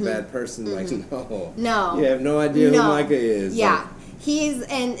prison, he's a bad person. Like, no, you have no idea who Micah is. Yeah. Like, he's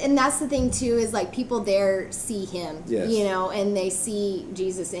and that's the thing too, is like, people there see him, you know, and they see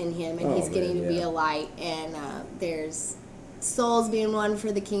Jesus in him, and he's getting to be a light, and there's souls being won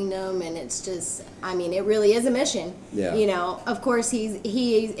for the kingdom, and it's just, I mean, it really is a mission. You know, of course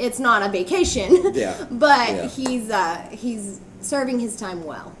it's not a vacation. But he's serving his time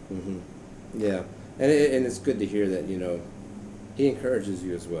well. Yeah, and it's good to hear that, you know, he encourages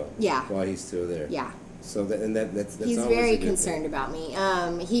you as well. While he's still there. So that's he's very concerned about me.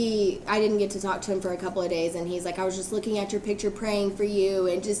 I didn't get to talk to him for a couple of days, and he's like, I was just looking at your picture, praying for you,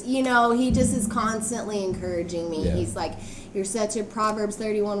 and just, you know, he just is constantly encouraging me. He's like, you're such a Proverbs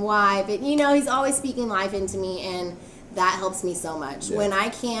 31 wife, and, you know, he's always speaking life into me, and that helps me so much. When I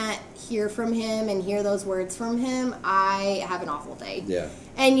can't hear from him and hear those words from him, I have an awful day.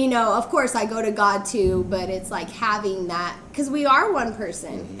 And, you know, of course I go to God too, but it's like having that, because we are one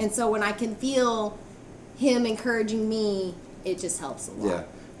person. And so when I can feel him encouraging me, it just helps a lot.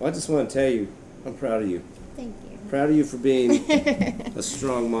 Well, I just want to tell you, I'm proud of you. Thank you. Proud of you for being a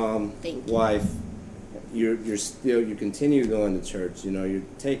strong mom, wife. You continue going to church. You know, you're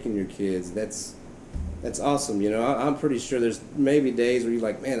taking your kids. That's awesome. You know, I'm pretty sure there's maybe days where you're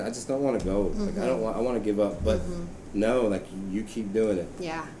like, man, I just don't want to go. Like, I want to give up. But no, like, you keep doing it.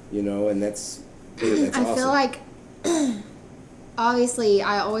 You know, and that's awesome. I feel like, obviously,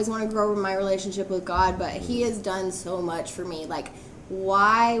 I always want to grow my relationship with God, but he has done so much for me. Like,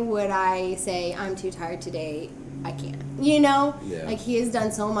 why would I say I'm too tired today? I can't. You know? Like, he has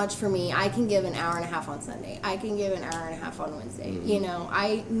done so much for me. I can give an hour and a half on Sunday. I can give an hour and a half on Wednesday. You know,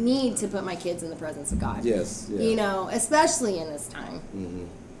 I need to put my kids in the presence of God. You know, especially in this time.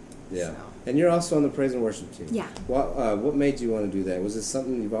 So. And you're also on the praise and worship team. What made you want to do that? Was this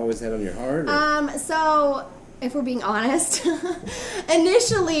something you've always had on your heart? Or? So, if we're being honest,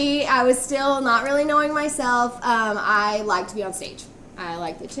 initially I was still not really knowing myself. I liked to be on stage. I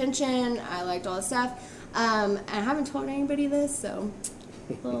liked the attention. I liked all the stuff. I haven't told anybody this, so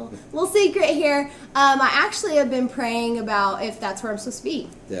little secret here. I actually have been praying about if that's where I'm supposed to be.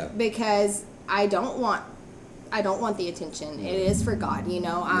 Because I don't want the attention. It is for God, you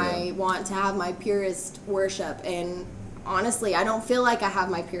know. I want to have my purest worship, and honestly, I don't feel like I have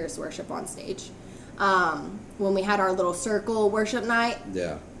my purest worship on stage. When we had our little circle worship night,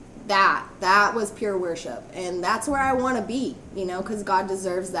 that was pure worship, and that's where I want to be, you know, because God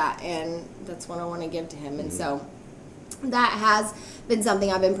deserves that, and that's what I want to give to him. And so that has been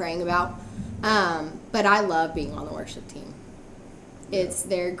something I've been praying about. But I love being on the worship team.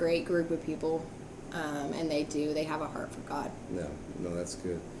 They're a great group of people, and they have a heart for God. No, that's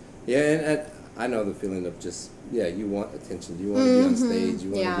good. And I know the feeling of just, you want attention, you want to be on stage, you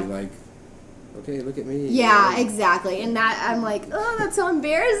want to be like, okay, look at me. Exactly. And that, I'm like, oh, that's so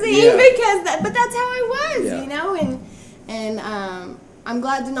embarrassing because but that's how I was, you know, and I'm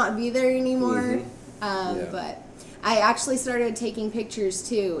glad to not be there anymore. But I actually started taking pictures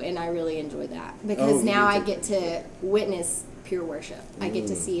too, and I really enjoy that because now I get to witness pure worship. I get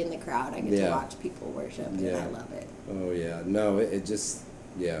to see in the crowd. I get to watch people worship, and I love it. Oh yeah, no, it just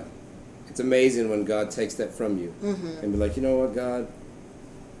it's amazing when God takes that from you and be like, you know what, God,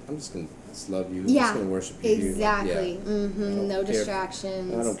 I'm just gonna love you. I'm just gonna worship you. Exactly. No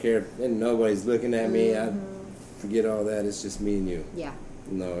distractions. I don't care, and nobody's looking at me. I forget all that. It's just me and you.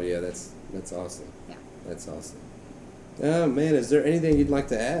 No, that's awesome. That's awesome. Oh man, is there anything you'd like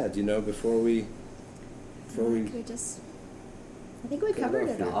to add? You know, before we I think we covered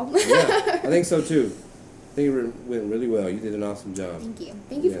it all. I think so too. I think it went really well. You did an awesome job. Thank you.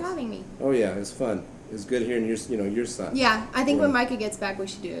 Thank you for having me. Oh yeah, it was fun. It was good hearing your side. Yeah, I think when Micah gets back, we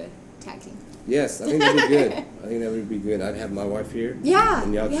should do tag team. Yes, I think that'd be good. I think that would be good. I'd have my wife here. Yeah.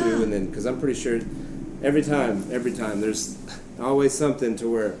 And y'all too, and then because I'm pretty sure every time there's always something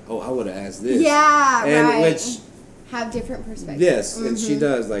to where I would have asked this. Yeah, and right. which have different perspectives. yes, and she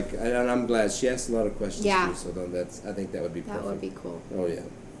does and I'm glad she asks a lot of questions too. So I think that would be perfect. That would be cool. Oh yeah.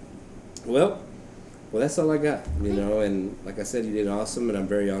 Well, that's all I got. You know, and like I said, you did awesome, and I'm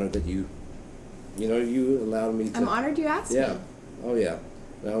very honored that you allowed me to. I'm honored you asked Yeah. me. Oh yeah.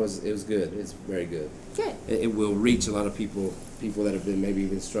 It was good. It's very good. Good. It will reach a lot of people that have been maybe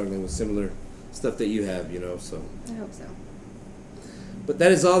even struggling with similar stuff that you have, so. I hope so. But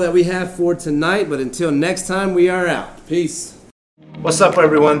that is all that we have for tonight. But until next time, we are out. Peace. What's up,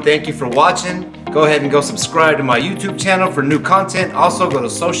 everyone? Thank you for watching. Go ahead and go subscribe to my YouTube channel for new content. Also, go to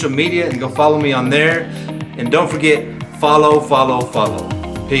social media and go follow me on there. And don't forget, follow.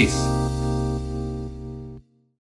 Peace.